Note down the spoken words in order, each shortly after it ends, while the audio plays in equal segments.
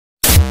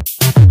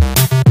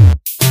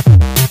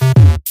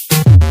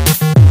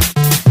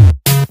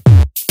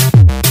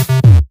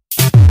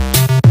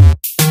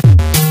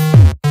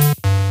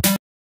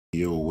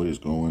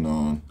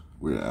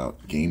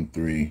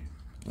3.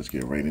 Let's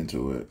get right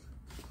into it.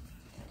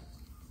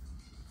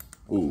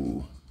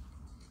 Ooh,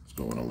 it's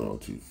going a little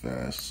too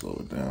fast. Slow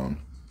it down.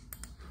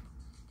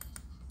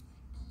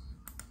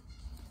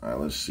 All right,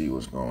 let's see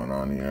what's going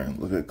on here.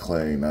 Look at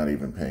Clay not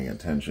even paying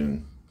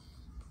attention.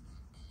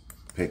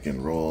 Pick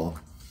and roll.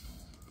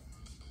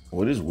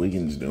 What is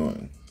Wiggins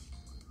doing?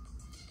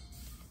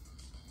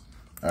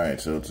 All right,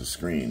 so it's a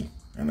screen,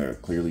 and they're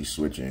clearly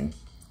switching.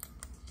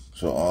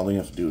 So all they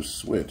have to do is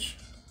switch.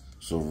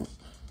 So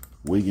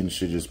Wiggins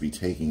should just be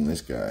taking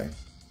this guy.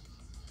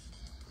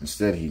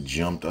 Instead, he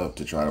jumped up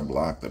to try to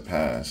block the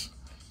pass,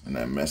 and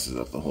that messes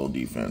up the whole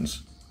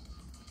defense.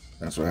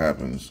 That's what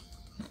happens.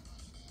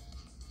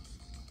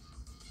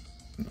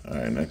 All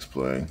right, next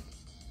play.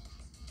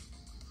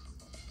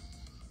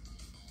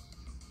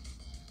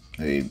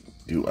 They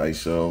do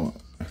ISO,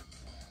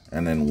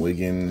 and then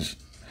Wiggins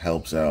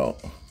helps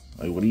out.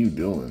 Like, what are you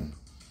doing?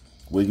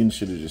 Wiggins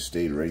should have just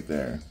stayed right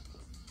there.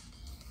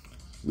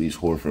 Leaves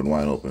Horford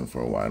wide open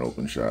for a wide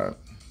open shot.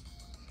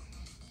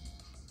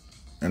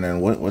 And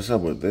then what's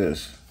up with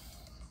this?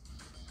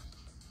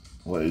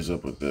 What is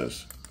up with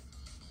this?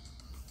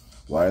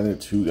 Why are there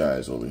two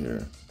guys over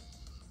here?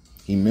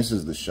 He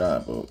misses the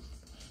shot, but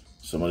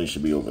somebody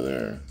should be over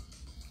there.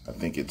 I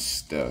think it's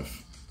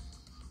Steph.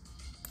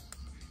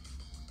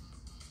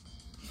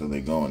 So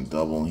they go in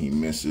double. He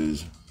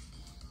misses.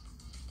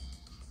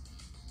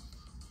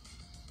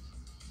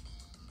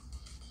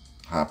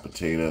 Hot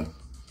potato.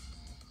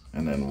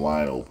 And then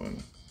wide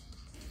open.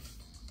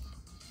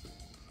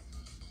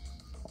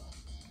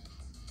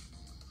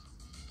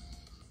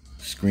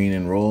 Screen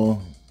and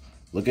roll.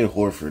 Look at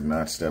Horford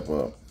not step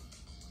up.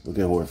 Look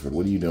at Horford.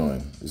 What are you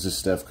doing? This is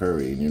Steph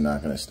Curry, and you're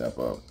not going to step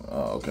up.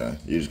 Oh, okay.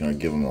 You're just going to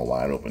give him a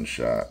wide open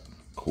shot.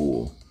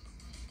 Cool.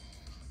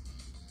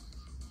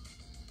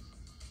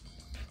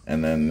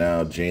 And then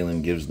now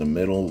Jalen gives the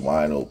middle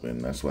wide open.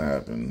 That's what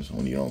happens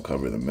when you don't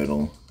cover the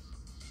middle.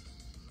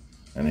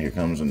 And here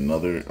comes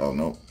another. Oh,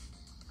 no.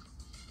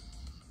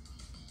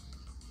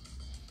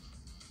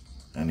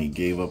 And he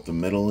gave up the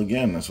middle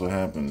again. That's what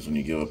happens when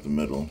you give up the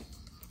middle.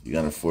 You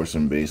got to force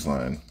him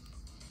baseline.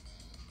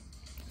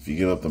 If you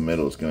give up the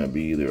middle, it's going to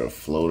be either a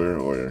floater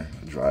or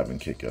a drive and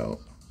kick out.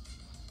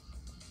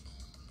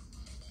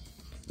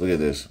 Look at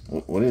this.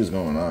 What is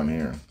going on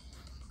here?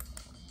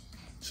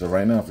 So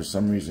right now, for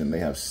some reason, they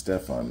have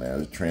Steph on there.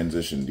 The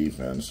transition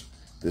defense.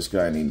 This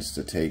guy needs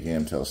to take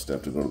him, tell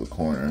Steph to go to the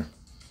corner.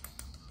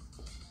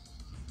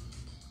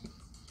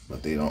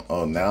 But they don't.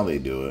 Oh, now they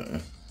do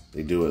it.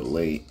 They do it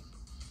late.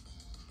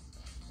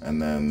 And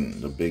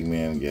then the big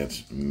man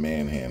gets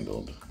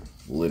manhandled.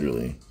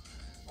 Literally.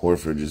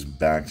 Horford just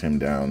backed him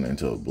down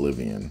into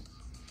oblivion.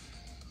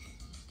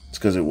 It's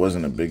because it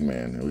wasn't a big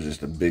man. It was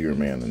just a bigger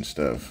man than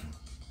Steph.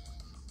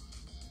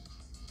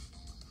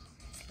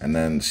 And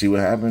then see what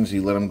happens? He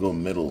let him go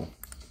middle.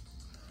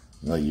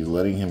 Like, you're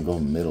letting him go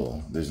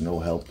middle. There's no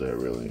help there,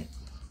 really.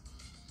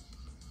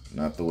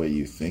 Not the way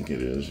you think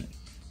it is.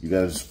 You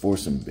got to just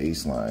force him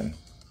baseline.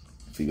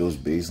 If he goes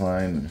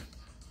baseline,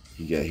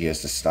 he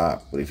has to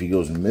stop. But if he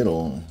goes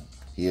middle,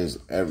 he has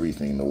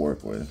everything to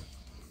work with.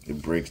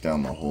 It breaks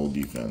down the whole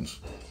defense.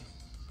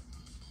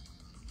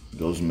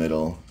 Goes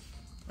middle,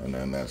 and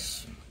then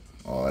that's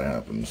all that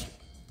happens.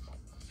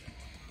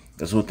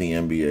 That's what the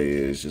NBA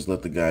is. Just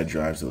let the guy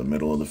drive to the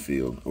middle of the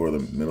field or the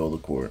middle of the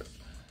court.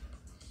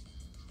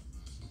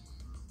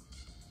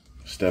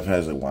 Steph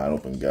has a wide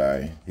open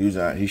guy.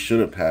 He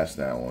should have passed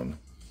that one.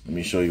 Let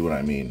me show you what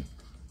I mean.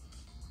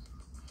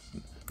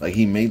 Like,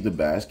 he made the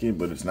basket,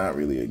 but it's not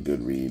really a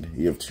good read.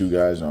 You have two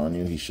guys on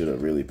you. He should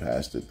have really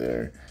passed it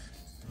there.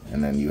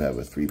 And then you have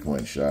a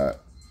three-point shot.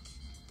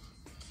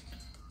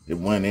 It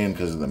went in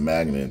because of the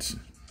magnets,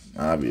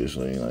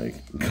 obviously. Like,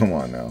 come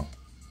on now.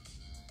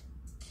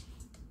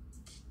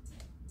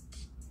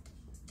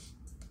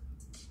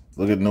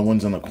 Look at, no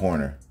one's in the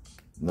corner.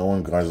 No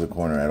one guards the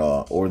corner at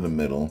all, or the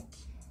middle.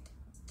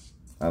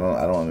 I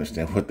don't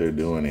understand what they're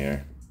doing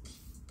here.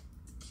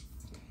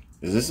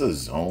 Is this a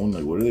zone?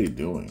 Like, what are they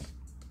doing?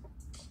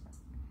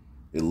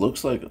 It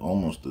looks like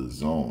almost a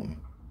zone.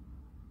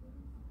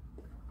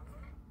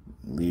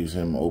 Leaves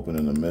him open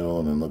in the middle,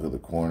 and then look at the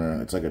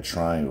corner. It's like a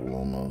triangle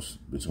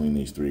almost between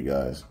these three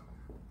guys.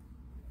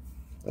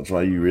 That's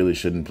why you really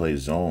shouldn't play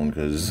zone,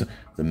 because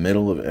the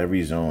middle of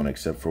every zone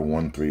except for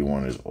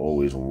 1-3-1 is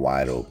always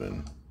wide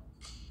open.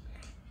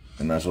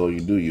 And that's all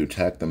you do. You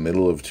attack the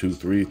middle of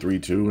 2-3,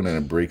 3-2, and then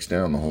it breaks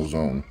down the whole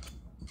zone.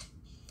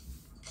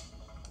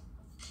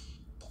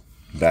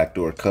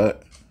 Backdoor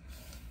cut.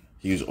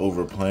 He was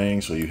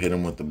overplaying, so you hit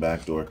him with the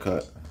backdoor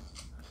cut.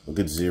 Look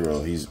at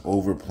Zero. He's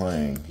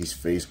overplaying. He's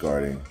face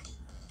guarding.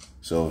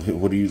 So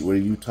what are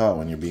you taught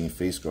when you're being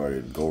face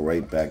guarded? Go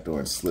right back door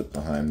and slip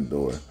behind the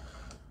door.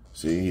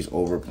 See, he's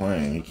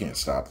overplaying. He can't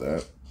stop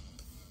that.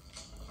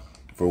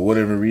 For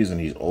whatever reason,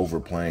 he's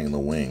overplaying the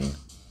wing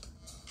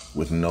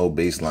with no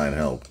baseline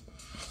help.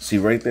 See,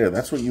 right there,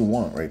 that's what you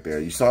want right there.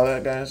 You saw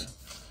that, guys?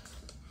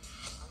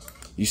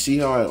 You see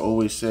how I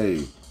always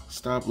say,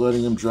 stop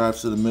letting him drive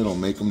to the middle.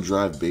 Make him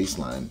drive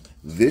baseline.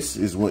 This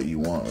is what you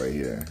want right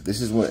here.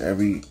 This is what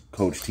every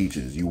coach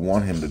teaches. You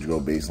want him to go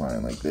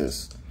baseline like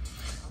this.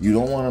 You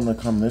don't want him to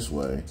come this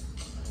way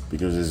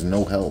because there's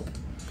no help.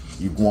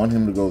 You want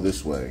him to go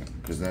this way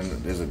because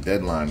then there's a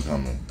deadline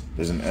coming.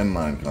 There's an end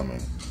line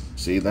coming.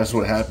 See, that's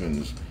what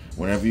happens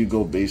whenever you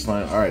go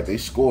baseline. All right, they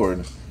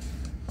scored.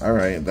 All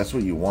right, that's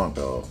what you want,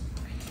 though.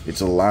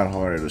 It's a lot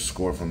harder to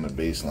score from the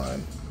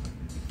baseline.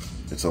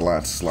 It's a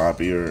lot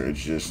sloppier.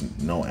 It's just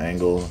no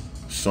angle.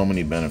 So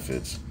many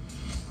benefits.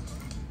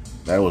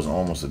 That was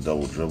almost a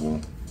double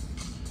dribble.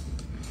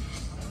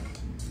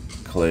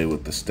 Clay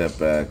with the step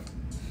back.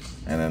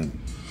 And then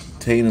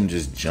Tatum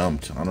just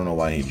jumped. I don't know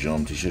why he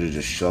jumped. He should have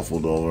just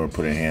shuffled over and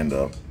put a hand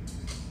up.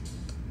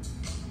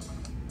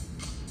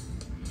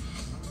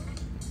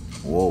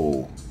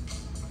 Whoa.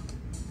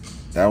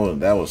 That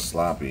was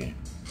sloppy.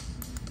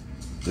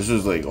 This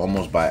was like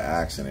almost by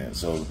accident.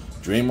 So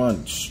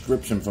Draymond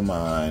strips him from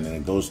behind and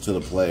it goes to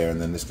the player,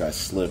 and then this guy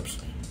slips.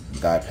 The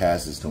guy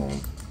passes to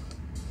him.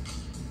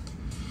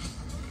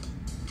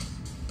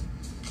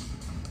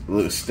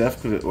 Look,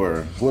 Steph could,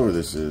 or whoever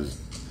this is,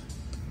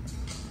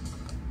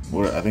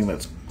 I think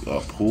that's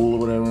a Poole or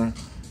whatever.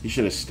 He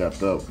should have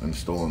stepped up and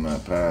stolen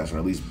that pass, or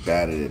at least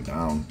batted it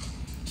down.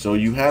 So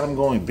you had him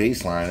going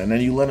baseline, and then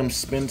you let him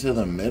spin to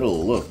the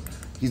middle. Look,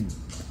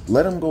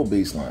 let him go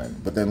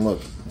baseline, but then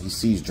look, he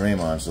sees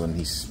Draymond, so then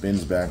he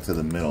spins back to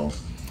the middle.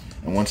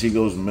 And once he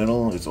goes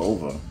middle, it's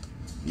over.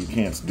 You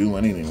can't do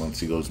anything once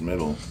he goes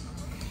middle.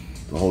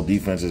 The whole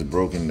defense is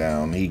broken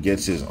down. He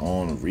gets his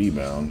own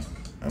rebound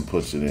and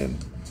puts it in.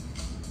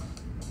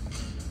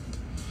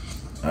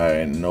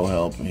 Alright, no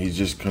help. He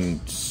just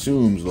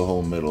consumes the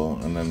whole middle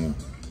and then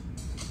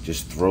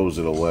just throws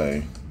it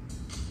away.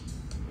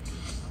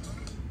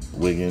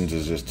 Wiggins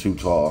is just too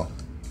tall.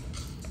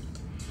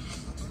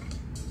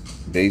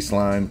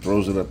 Baseline,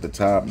 throws it up the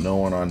top. No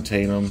one on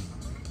Tatum.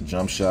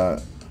 Jump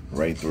shot,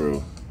 right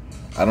through.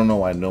 I don't know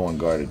why no one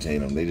guarded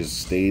Tatum. They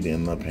just stayed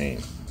in the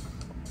paint.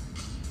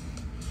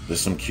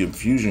 There's some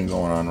confusion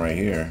going on right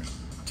here.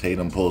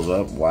 Tatum pulls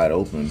up, wide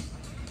open.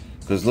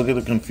 Because look at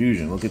the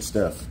confusion. Look at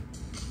Steph.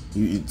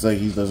 It's like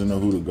he doesn't know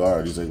who to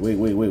guard. He's like, wait,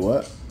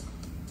 what?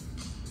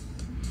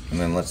 And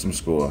then lets him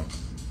score.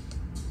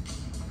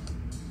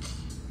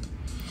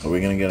 Are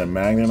we going to get a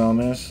magnet on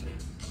this?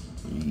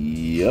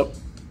 Yep.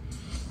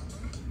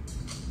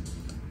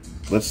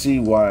 Let's see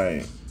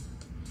why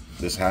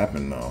this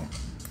happened, though.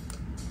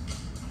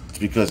 It's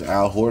because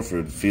Al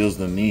Horford feels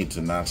the need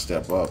to not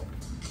step up.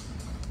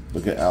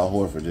 Look at Al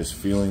Horford just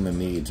feeling the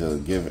need to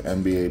give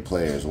NBA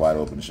players wide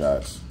open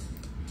shots.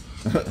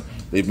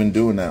 They've been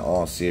doing that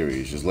all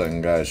series, just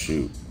letting guys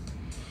shoot.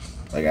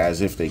 Like,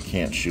 as if they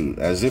can't shoot.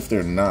 As if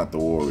they're not the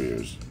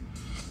Warriors.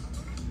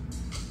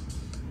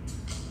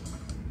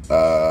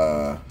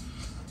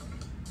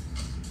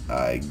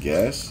 I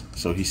guess.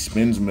 So he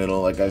spins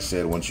middle. Like I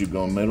said, once you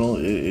go middle,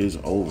 it is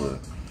over.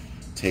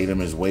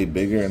 Tatum is way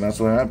bigger, and that's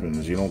what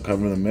happens. You don't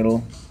cover the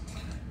middle.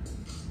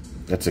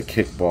 That's a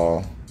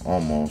kickball,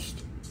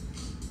 almost.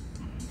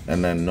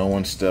 And then no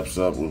one steps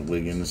up with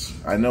Wiggins.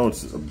 I know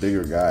it's a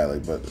bigger guy,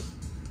 but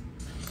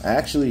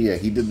actually, yeah,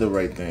 he did the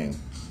right thing.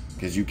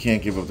 Because you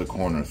can't give up the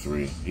corner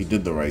three. He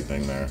did the right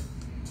thing there.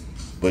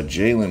 But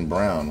Jaylen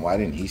Brown, why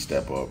didn't he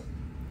step up?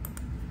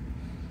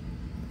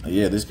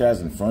 Yeah, this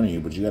guy's in front of you,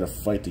 but you got to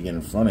fight to get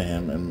in front of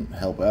him and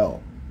help out.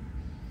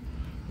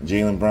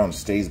 Jaylen Brown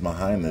stays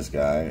behind this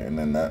guy, and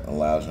then that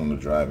allows him to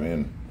drive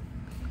in.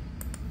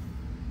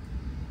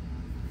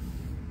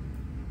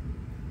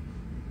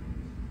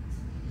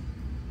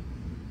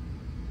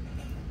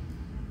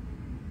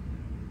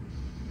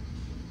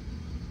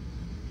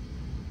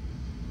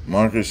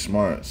 Marcus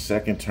Smart,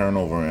 second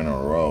turnover in a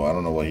row. I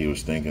don't know what he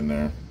was thinking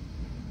there.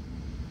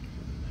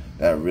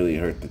 That really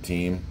hurt the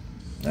team.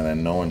 And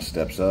then no one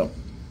steps up.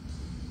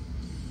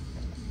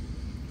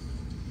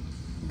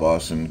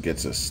 Boston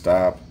gets a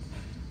stop.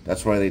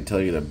 That's why they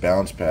tell you to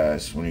bounce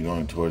pass when you're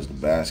going towards the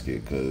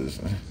basket, because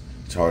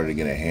it's harder to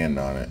get a hand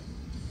on it.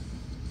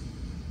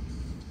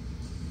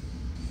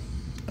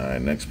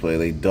 Alright, next play,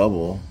 they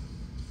double.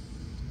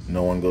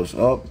 No one goes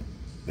up.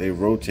 They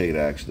rotate,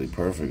 actually,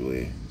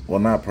 perfectly. Well,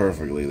 not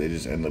perfectly. They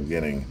just end up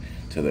getting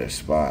to their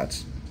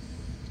spots.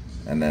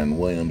 And then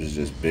Williams is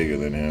just bigger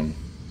than him.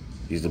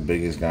 He's the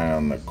biggest guy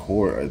on the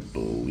court, I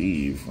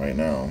believe, right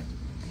now.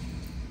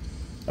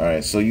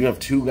 Alright, so you have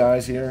two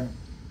guys here.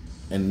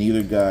 And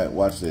neither guy,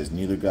 watch this,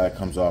 neither guy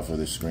comes off of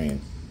the screen.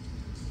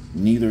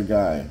 Neither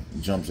guy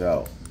jumps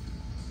out.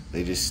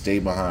 They just stay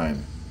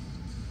behind.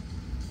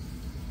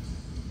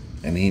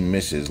 And he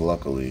misses,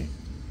 luckily.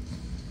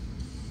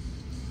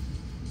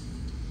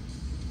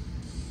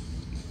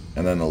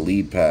 And then the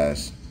lead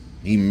pass.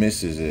 He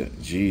misses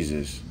it.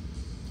 Jesus.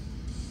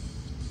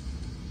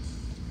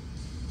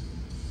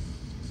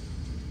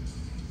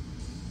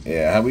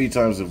 Yeah, how many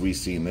times have we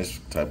seen this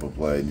type of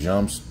play?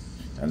 Jumps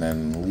and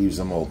then leaves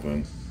them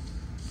open.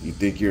 You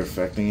think you're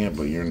affecting it,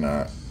 but you're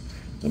not.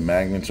 The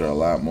magnets are a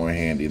lot more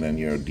handy than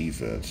your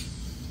defense.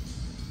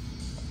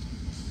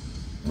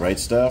 Right,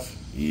 Steph?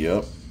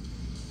 Yep.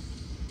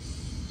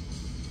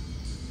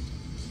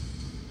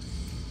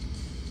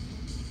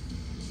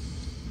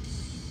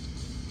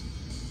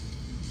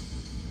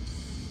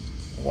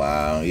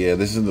 Wow, yeah,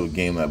 this is the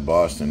game that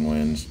Boston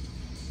wins.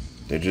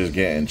 They're just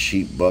getting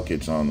cheap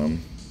buckets on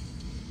them.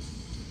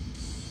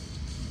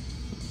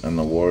 And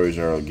the Warriors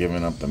are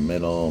giving up the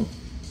middle.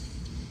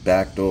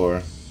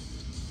 Backdoor.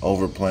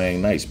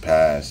 Overplaying. Nice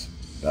pass.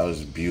 That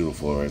was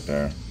beautiful right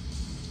there.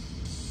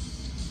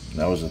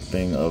 That was a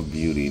thing of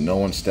beauty. No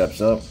one steps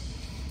up.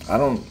 I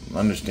don't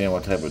understand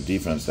what type of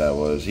defense that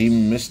was. He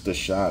missed the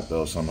shot,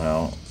 though,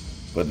 somehow.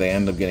 But they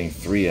end up getting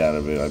 3 out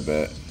of it, I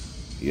bet.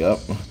 Yep.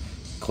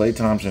 Klay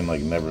Thompson,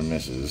 like, never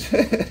misses.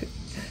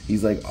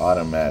 He's, like,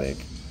 automatic.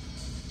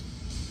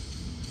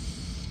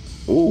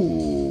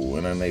 Ooh,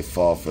 and then they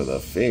fall for the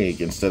fake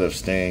instead of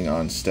staying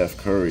on Steph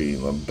Curry,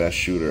 the best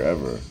shooter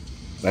ever.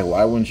 Like,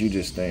 why wouldn't you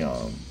just stay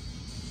on him?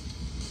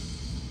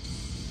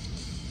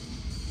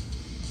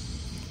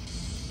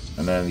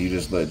 And then you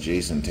just let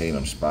Jason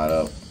Tatum spot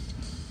up.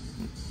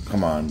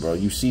 Come on, bro.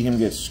 You see him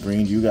get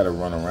screened, you got to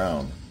run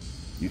around.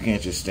 You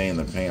can't just stay in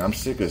the paint. I'm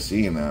sick of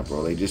seeing that,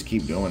 bro. They just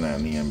keep doing that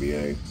in the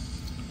NBA.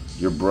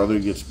 Your brother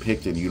gets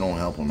picked and you don't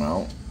help him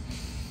out.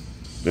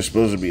 There's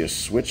supposed to be a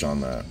switch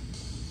on that.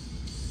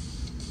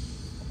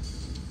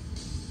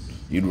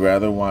 You'd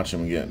rather watch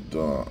him get...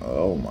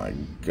 oh, my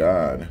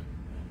God.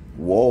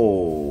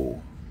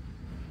 Whoa.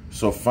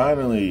 So,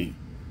 finally,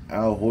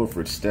 Al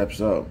Horford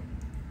steps up.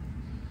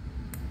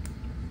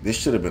 This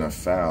should have been a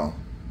foul.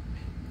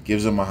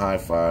 Gives him a high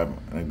five,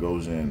 and it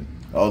goes in.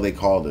 Oh, they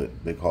called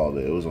it. They called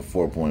it. It was a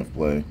 4-point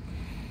play.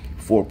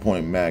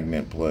 4-point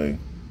magnet play.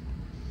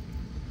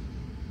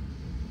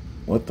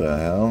 What the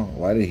hell?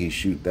 Why did he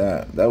shoot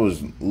that? That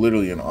was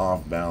literally an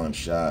off-balance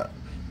shot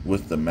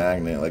with the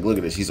magnet. Like, look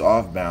at this. He's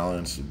off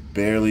balance,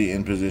 barely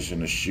in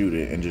position to shoot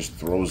it, and just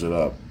throws it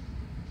up.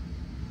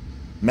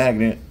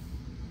 Magnet.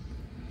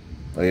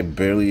 Like, it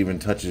barely even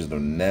touches the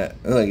net.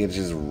 Like, it's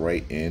just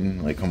right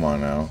in. Like, come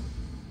on now.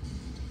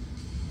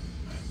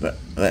 The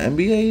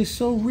NBA is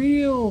so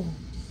real.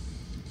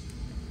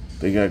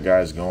 They got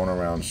guys going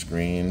around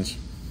screens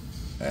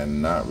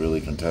and not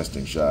really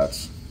contesting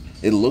shots.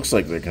 It looks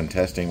like they're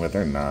contesting, but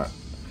they're not.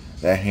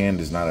 That hand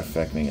is not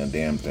affecting a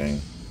damn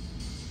thing.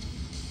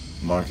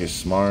 Marcus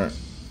Smart.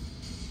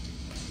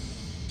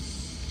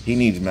 He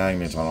needs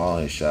magnets on all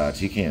his shots.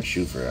 He can't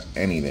shoot for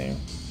anything.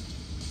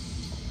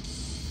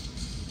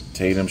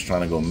 Tatum's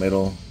trying to go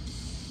middle.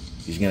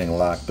 He's getting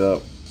locked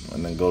up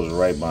and then goes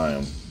right by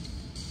him.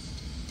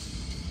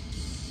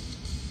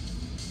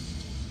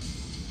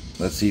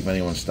 Let's see if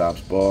anyone stops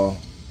ball.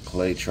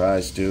 Klay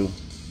tries to.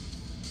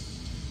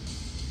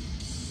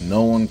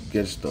 No one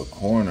gets the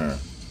corner.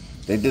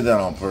 They did that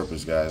on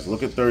purpose, guys.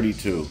 Look at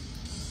 32.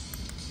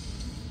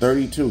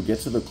 32, get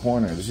to the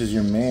corner. This is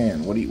your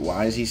man.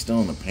 Why is he still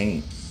in the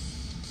paint?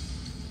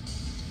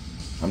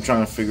 I'm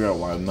trying to figure out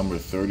why number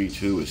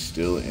 32 is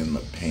still in the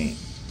paint.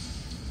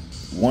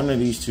 One of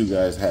these two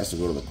guys has to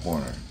go to the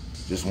corner.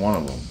 Just one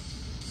of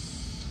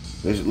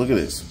them. Look at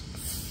this.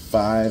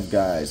 5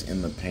 guys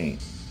in the paint.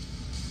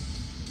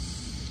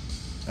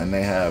 And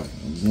they have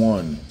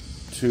 1,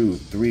 2,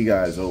 3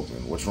 guys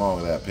open. What's wrong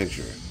with that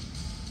picture?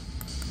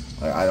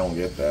 Like, I don't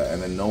get that.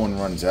 And then no one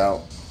runs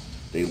out.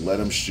 They let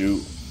him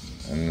shoot.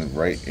 And then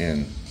right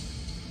in.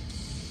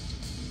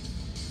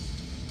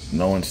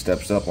 No one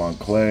steps up on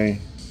Klay.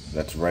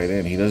 That's right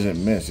in. He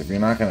doesn't miss. If you're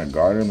not going to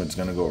guard him, it's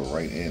going to go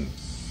right in.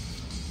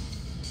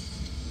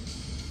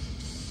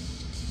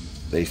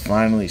 They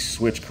finally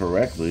switch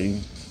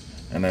correctly.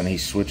 And then he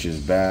switches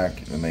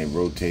back. And they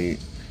rotate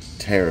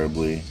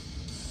terribly.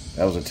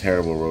 That was a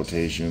terrible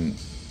rotation.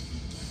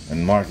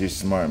 And Marcus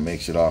Smart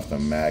makes it off the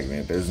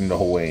magnet. There's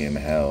no way in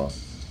hell.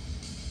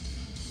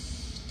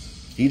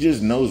 He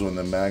just knows when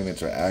the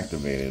magnets are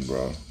activated,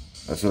 bro.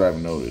 That's what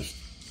I've noticed.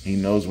 He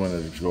knows when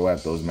to go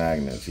at those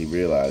magnets. He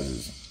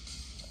realizes.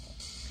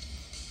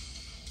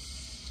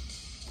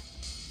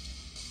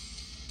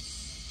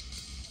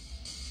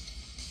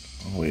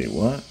 Wait,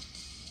 what?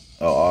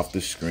 Oh, off the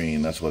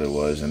screen. That's what it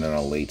was. And then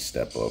a late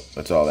step up.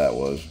 That's all that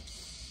was.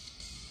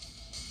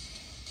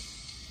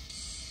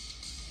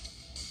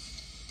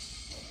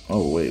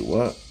 Oh, wait,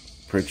 what?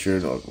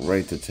 Pritchard,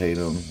 right to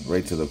Tatum,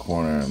 right to the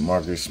corner.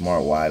 Marcus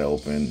Smart wide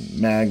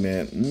open.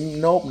 Magnet.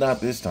 Nope,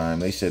 not this time.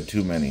 They said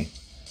too many.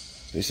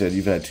 They said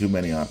you've had too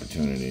many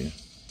opportunities.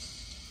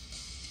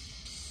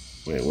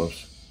 Wait,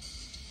 whoops.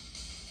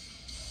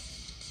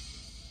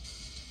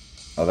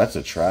 Oh, that's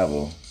a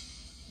travel.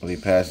 But he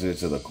passes it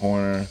to the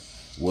corner.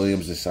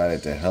 Williams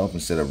decided to help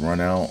instead of run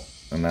out.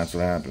 And that's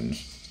what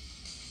happens.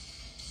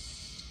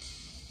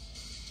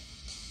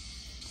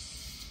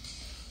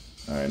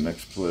 Alright,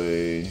 next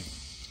play.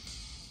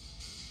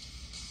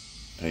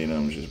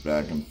 Tatum's just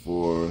back and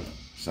forth,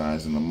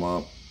 sizing them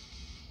up.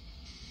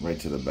 Right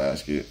to the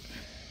basket.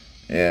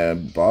 Yeah,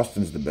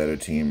 Boston's the better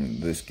team in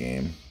this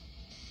game.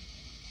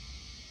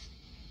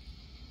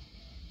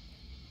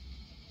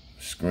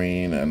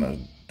 Screen and a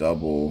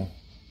double.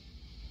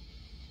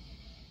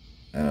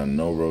 And a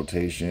no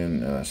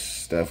rotation and a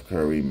Steph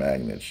Curry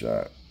magnet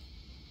shot.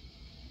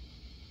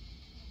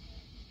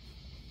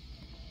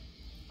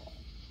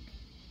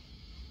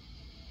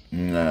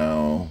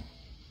 Now,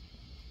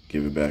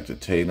 Give it back to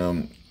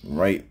Tatum.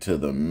 Right to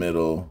the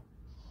middle.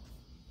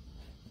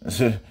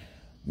 That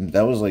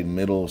was like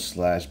middle /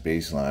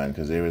 baseline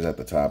because they was at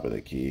the top of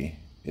the key.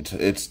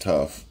 It's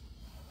tough.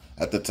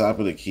 At the top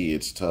of the key,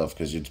 it's tough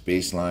because it's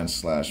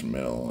baseline /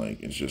 middle.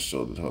 Like, it's just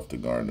so tough to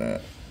guard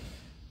that.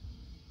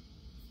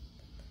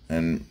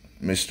 And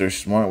Mr.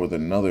 Smart with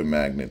another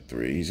magnet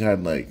 3. He's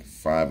had like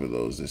 5 of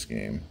those this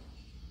game.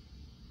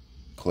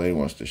 Clay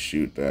wants to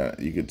shoot that.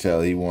 You could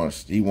tell he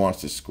wants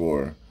to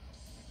score.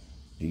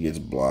 He gets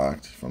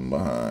blocked from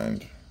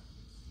behind.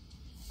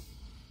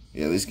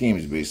 Yeah, this game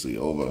is basically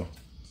over.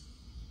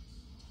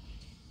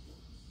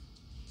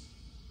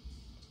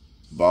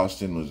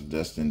 Boston was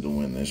destined to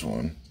win this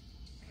one.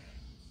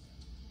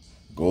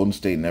 Golden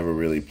State never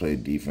really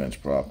played defense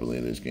properly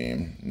this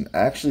game.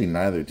 Actually,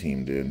 neither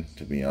team did,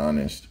 to be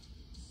honest.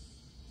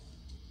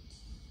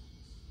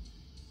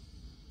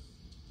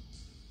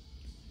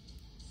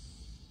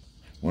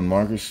 When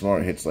Marcus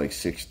Smart hits like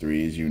 6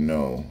 threes, you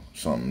know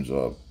something's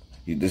up.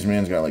 This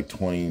man's got like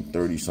 20,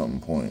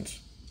 30-something points.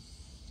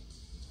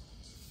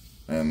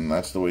 And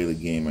that's the way the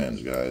game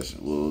ends, guys.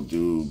 We'll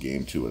do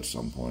game 2 at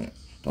some point.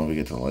 Don't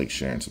forget to like,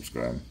 share, and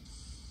subscribe.